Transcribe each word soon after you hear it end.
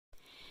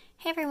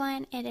Hey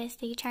everyone, it is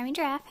the Charming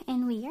Giraffe,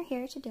 and we are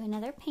here to do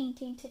another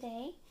painting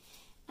today.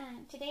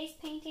 Today's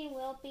painting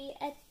will be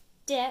a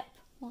dip,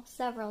 well,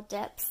 several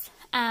dips.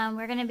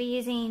 We're going to be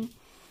using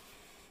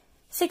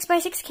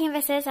 6x6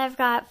 canvases. I've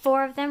got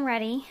 4 of them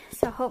ready,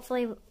 so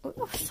hopefully, we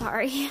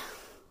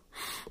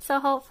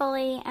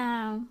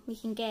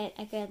can get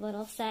a good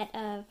little set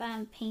of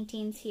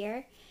paintings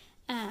here.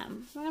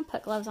 I'm going to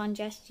put gloves on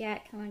just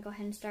yet. I'm going to go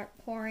ahead and start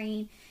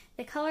pouring.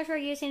 The colors we're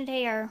using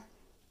today are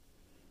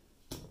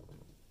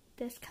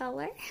this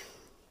color.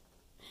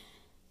 I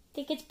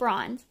think it's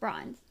bronze.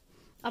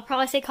 I'll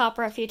probably say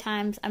copper a few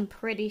times. I'm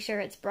pretty sure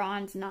it's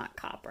bronze, not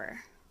copper.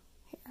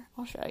 Here,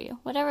 I'll show you.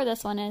 Whatever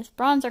this one is,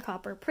 bronze or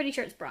copper. Pretty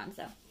sure it's bronze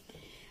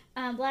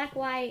though. Black,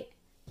 white,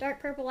 dark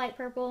purple, light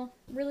purple,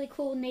 really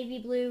cool navy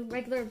blue,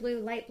 regular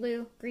blue, light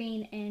blue,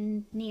 green,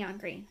 and neon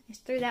green. I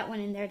just threw that one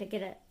in there to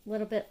get it a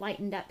little bit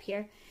lightened up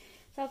here.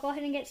 So I'll go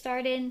ahead and get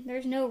started.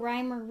 There's no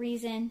rhyme or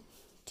reason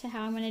to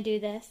how I'm going to do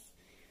this.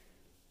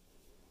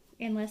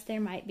 Unless there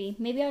might be.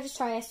 Maybe I'll just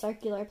try a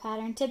circular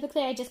pattern.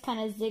 Typically I just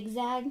kind of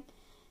zigzag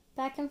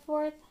back and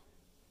forth.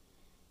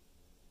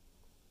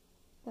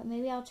 But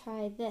maybe I'll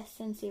try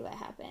this and see what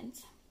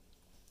happens.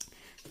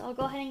 So I'll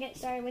go ahead and get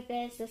started with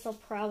this. This will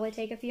probably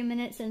take a few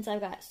minutes since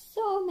I've got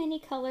so many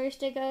colors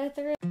to go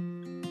through.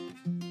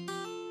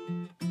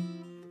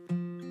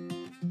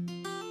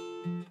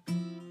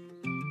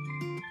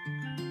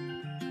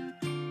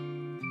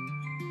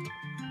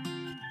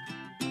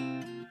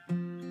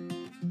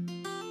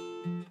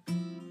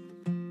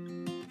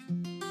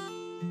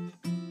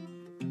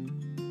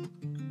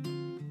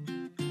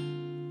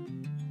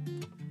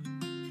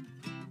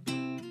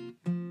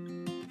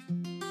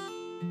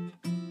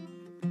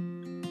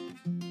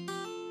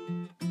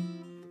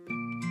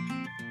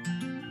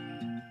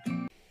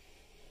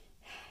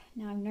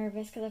 Now I'm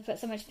nervous because I put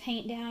so much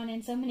paint down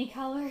and so many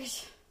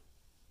colors.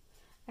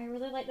 I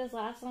really like those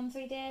last ones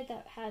we did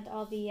that had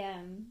all the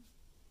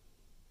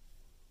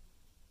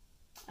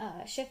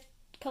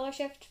color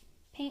shift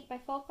paint by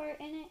Floetrol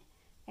in it.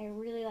 I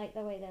really like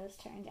the way those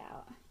turned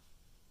out.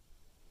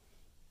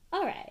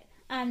 Alright,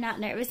 I'm not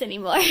nervous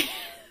anymore.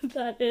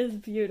 That is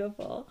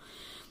beautiful.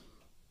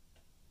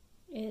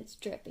 It's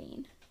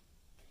dripping.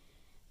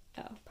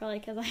 Oh, probably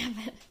because I have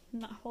it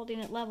not holding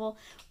it level.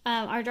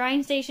 Our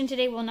drying station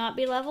today will not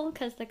be level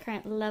because the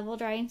current level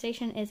drying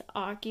station is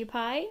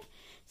occupied.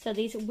 So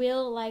these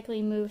will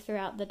likely move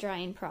throughout the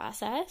drying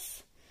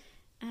process.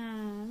 Let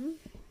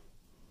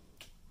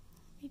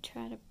me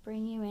try to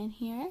bring you in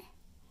here.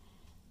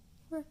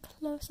 We're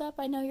close up.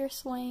 I know you're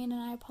swaying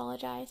and I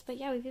apologize. But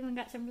yeah, we've even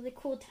got some really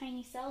cool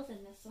tiny cells in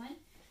this one.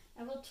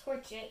 I will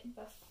torch it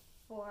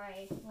before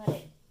I let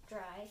it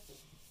dry.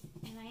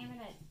 And I am going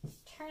to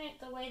turn it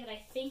the way that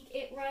I think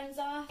it runs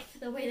off,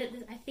 the way that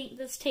I think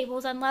this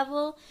table's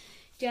unlevel,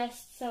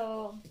 just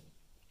so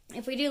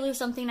if we do lose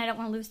something, I don't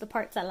want to lose the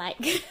parts I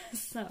like.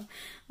 So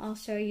I'll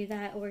show you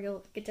that, or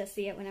you'll get to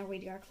see it whenever we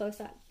do our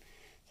close-up.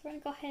 So we're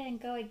going to go ahead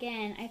and go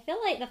again. I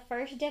feel like the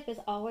first dip is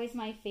always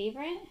my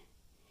favorite,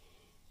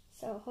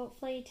 so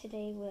hopefully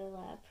today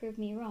will prove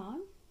me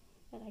wrong,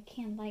 but I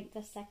can like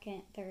the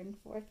second, third, and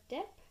fourth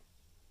dip.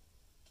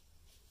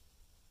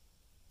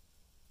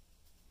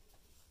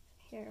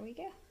 Here we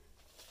go.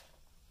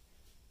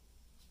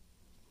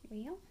 Here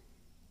we go.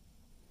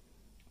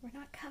 We're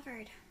not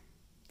covered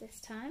this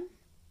time.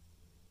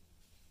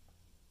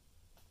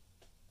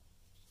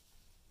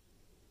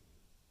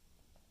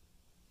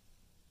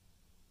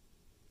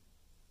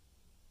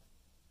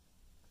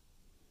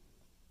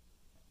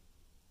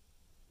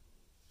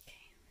 Okay,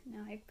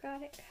 now I've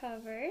got it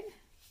covered.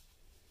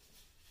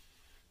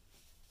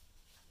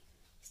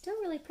 Still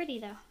really pretty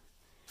though.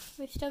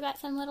 We've still got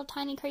some little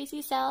tiny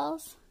crazy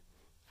cells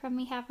from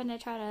me having to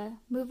try to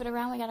move it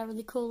around. We got a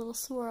really cool little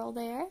swirl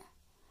there.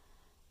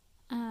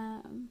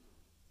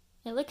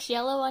 It looks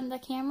yellow on the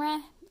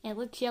camera. It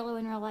looks yellow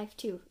in real life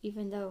too,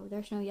 even though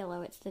there's no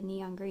yellow. It's the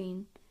neon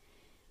green.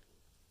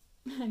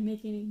 I'm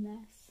making a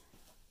mess.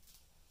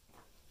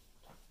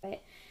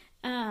 But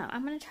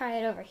I'm going to try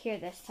it over here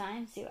this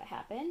time, see what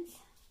happens.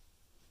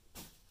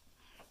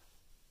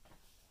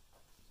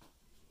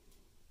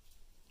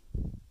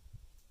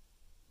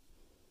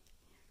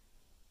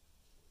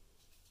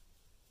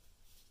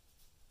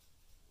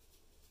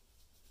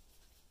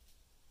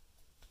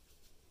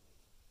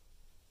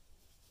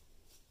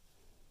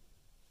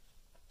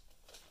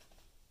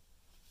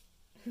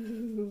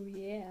 Ooh,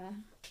 yeah.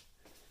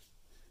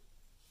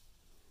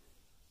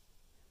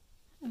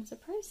 I'm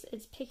surprised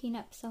it's picking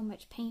up so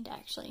much paint,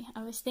 actually.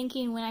 I was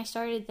thinking when I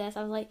started this,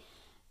 I was like,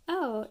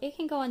 oh, it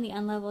can go on the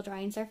unlevel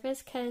drying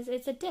surface because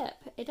it's a dip.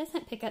 It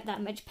doesn't pick up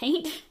that much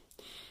paint.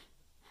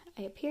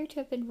 I appear to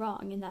have been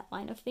wrong in that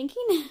line of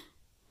thinking.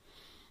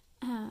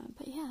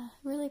 But yeah,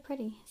 really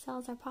pretty.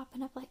 Cells are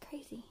popping up like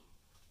crazy.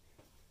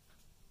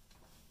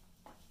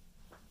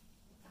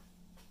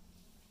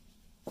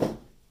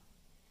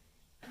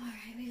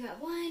 Alright, we've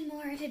got one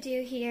more to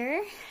do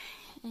here,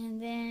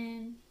 and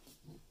then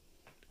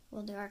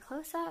we'll do our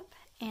close-up.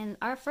 And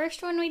our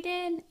first one we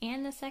did,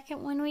 and the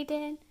second one we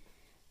did,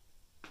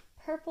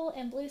 purple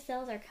and blue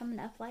cells are coming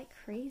up like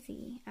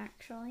crazy,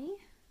 actually.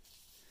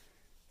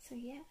 So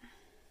yeah.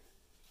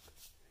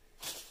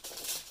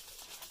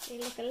 They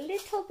look a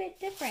little bit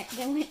different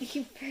than what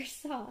you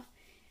first saw.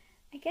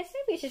 I guess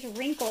maybe it's just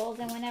wrinkles,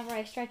 and whenever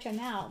I stretch them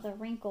out, the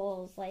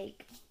wrinkles,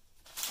 like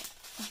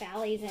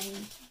valleys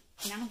and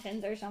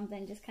mountains or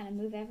something, just kind of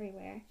move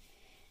everywhere.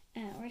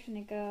 We're just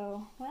going to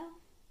go, well,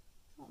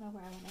 I don't know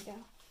where I want to go.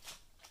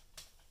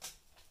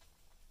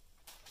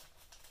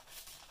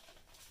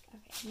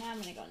 Okay, now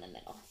I'm going to go in the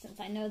middle, since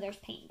I know there's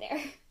paint there.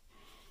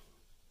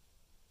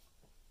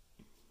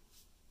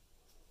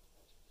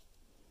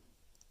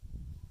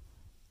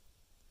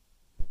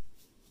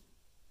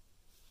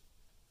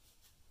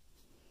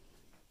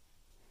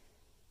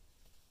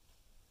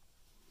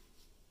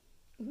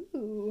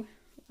 Ooh,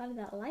 a lot of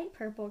that light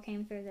purple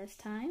came through this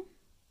time.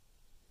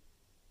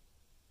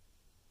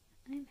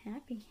 I'm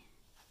happy.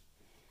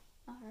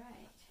 All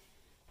right.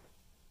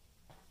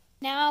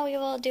 Now we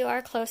will do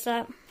our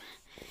close-up.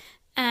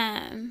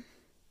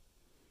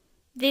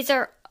 These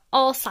are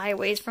all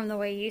sideways from the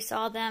way you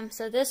saw them.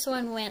 So this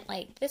one went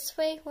like this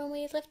way when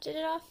we lifted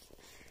it off.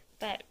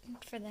 But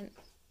for the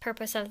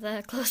purpose of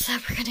the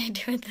close-up, we're going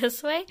to do it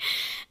this way.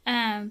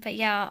 But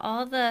yeah,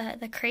 all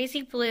the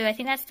crazy blue, I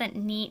think that's the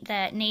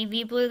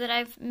navy blue that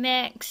I've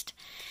mixed.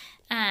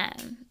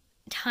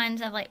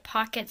 Tons of like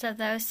pockets of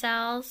those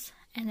cells.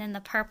 And then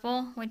the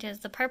purple, which is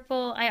the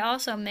purple I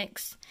also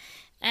mix.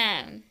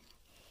 And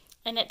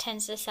it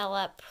tends to cell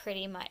up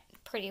pretty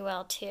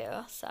well too.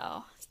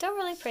 So still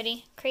really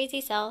pretty.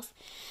 Crazy cells.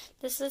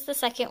 This is the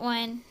second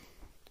one.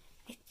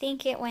 I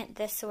think it went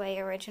this way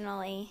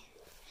originally.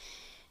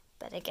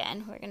 But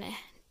again, we're going to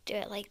do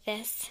it like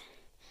this.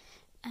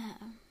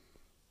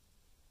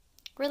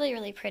 Really,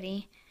 really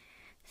pretty.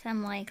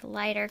 Some like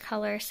lighter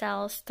color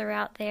cells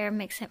throughout there.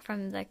 Mix it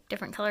from the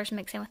different colors,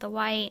 mix in with the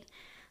white.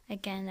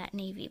 Again, that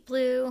navy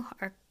blue,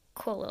 our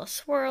cool little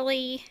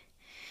swirly.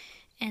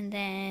 And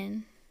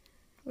then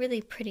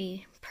really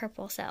pretty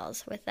purple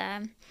cells with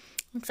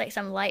looks like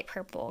some light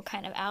purple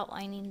kind of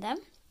outlining them.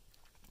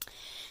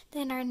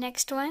 Then our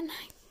next one,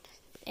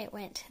 it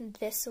went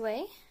this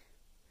way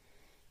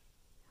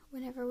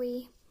whenever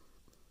we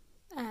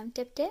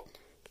dipped it.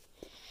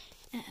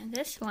 And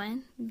this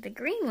one, the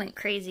green went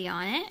crazy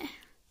on it. A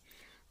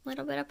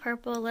little bit of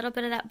purple, a little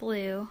bit of that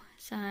blue,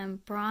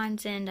 some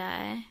bronze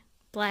and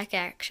black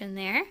action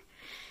there.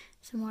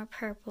 Some more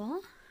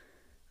purple.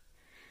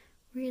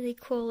 Really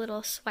cool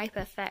little swipe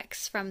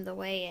effects from the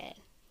way it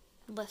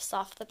lifts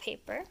off the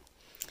paper.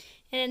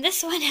 And then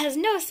this one has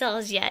no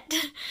cells yet.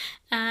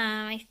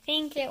 I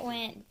think it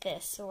went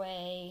this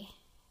way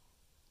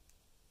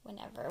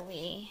whenever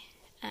we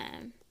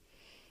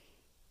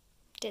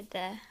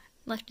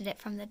lifted it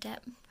from the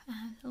dip.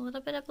 A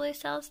little bit of blue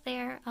cells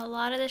there. A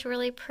lot of this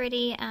really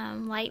pretty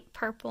light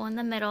purple in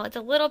the middle. It's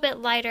a little bit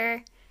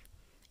lighter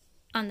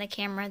on the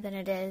camera than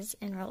it is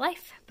in real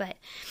life, but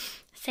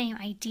same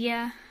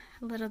idea.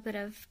 A little bit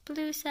of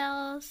blue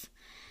cells,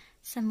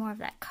 some more of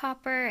that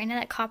copper. I know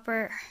that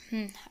copper,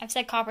 I've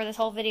said copper this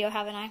whole video,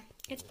 haven't I?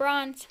 It's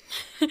bronze.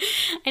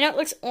 I know it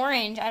looks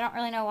orange. I don't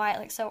really know why it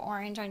looks so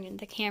orange on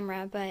the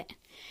camera, but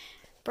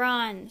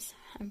bronze,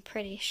 I'm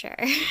pretty sure.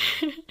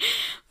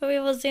 But we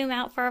will zoom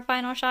out for our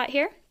final shot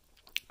here.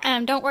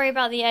 Don't worry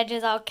about the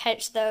edges. I'll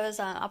catch those.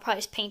 I'll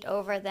probably just paint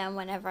over them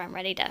whenever I'm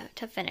ready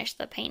to finish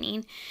the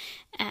painting.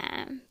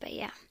 But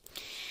yeah.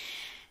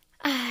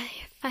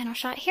 Final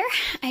shot here.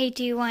 I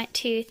do want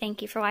to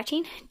thank you for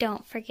watching.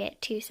 Don't forget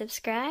to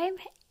subscribe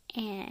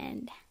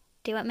and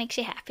do what makes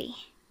you happy.